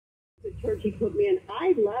church he put me in.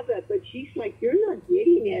 I love it, but she's like, you're not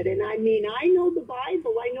getting it. And I mean, I know the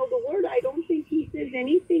Bible, I know the Word. I don't think he says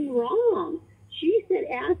anything wrong. She said,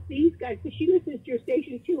 ask these guys, because she listens to your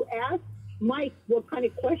station too. Ask Mike what kind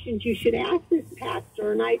of questions you should ask this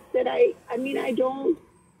pastor. And I said, I mean, I don't.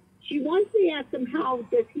 She wants me to ask him, how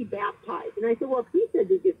does he baptize? And I said, well, if he said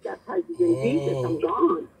he just baptizes in Jesus, I'm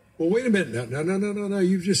gone. Well, wait a minute. No.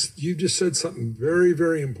 You just said something very,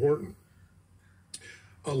 very important.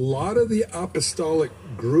 A lot of the apostolic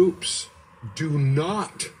groups do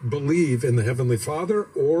not believe in the Heavenly Father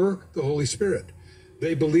or the Holy Spirit.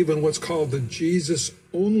 They believe in what's called the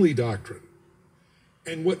Jesus-only doctrine.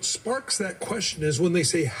 And what sparks that question is when they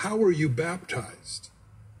say, how are you baptized?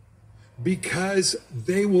 Because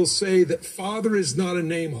they will say that Father is not a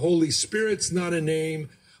name, Holy Spirit's not a name,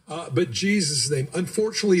 but Jesus' name.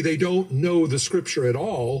 Unfortunately, they don't know the scripture at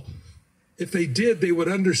all. If they did, they would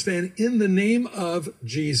understand in the name of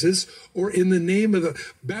Jesus, or in the name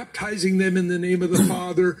of baptizing them in the name of the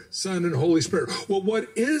Father, Son, and Holy Spirit. Well, what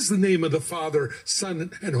is the name of the Father,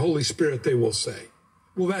 Son, and Holy Spirit, they will say?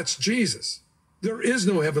 Well, that's Jesus. There is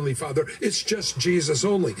no Heavenly Father. It's just Jesus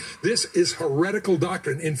only. This is heretical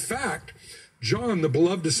doctrine. In fact, John, the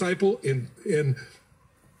beloved disciple, in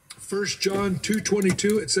 1 John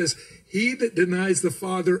 2:22, it says, he that denies the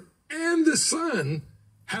Father and the Son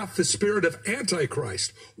hath the spirit of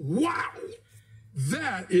Antichrist. Wow!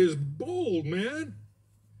 That is bold, man.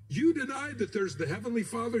 You deny that there's the Heavenly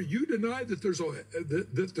Father. You deny that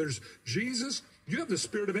there's Jesus. You have the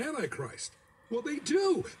spirit of Antichrist. Well, they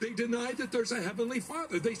do. They deny that there's a Heavenly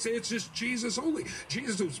Father. They say it's just Jesus only.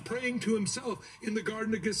 Jesus was praying to himself in the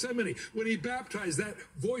Garden of Gethsemane. When he baptized, that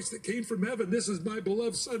voice that came from heaven, this is my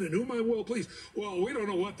beloved Son in whom I'm well pleased. Well, we don't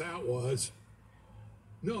know what that was.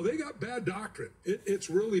 No, they got bad doctrine. It's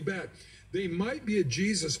really bad. They might be a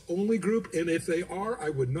Jesus-only group, and if they are,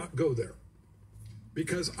 I would not go there.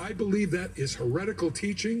 Because I believe that is heretical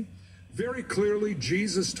teaching. Very clearly,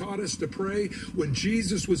 Jesus taught us to pray. When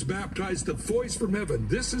Jesus was baptized, the voice from heaven,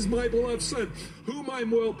 this is my beloved Son, whom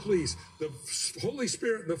I'm well pleased. The Holy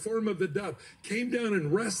Spirit in the form of the dove came down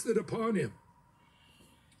and rested upon him.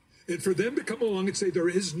 And for them to come along and say there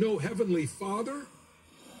is no Heavenly Father,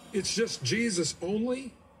 it's just Jesus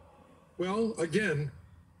only. Well, again,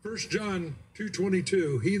 1 John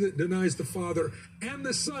 2:22, he that denies the Father and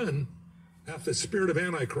the Son hath the spirit of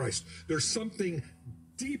Antichrist. There's something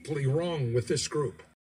deeply wrong with this group.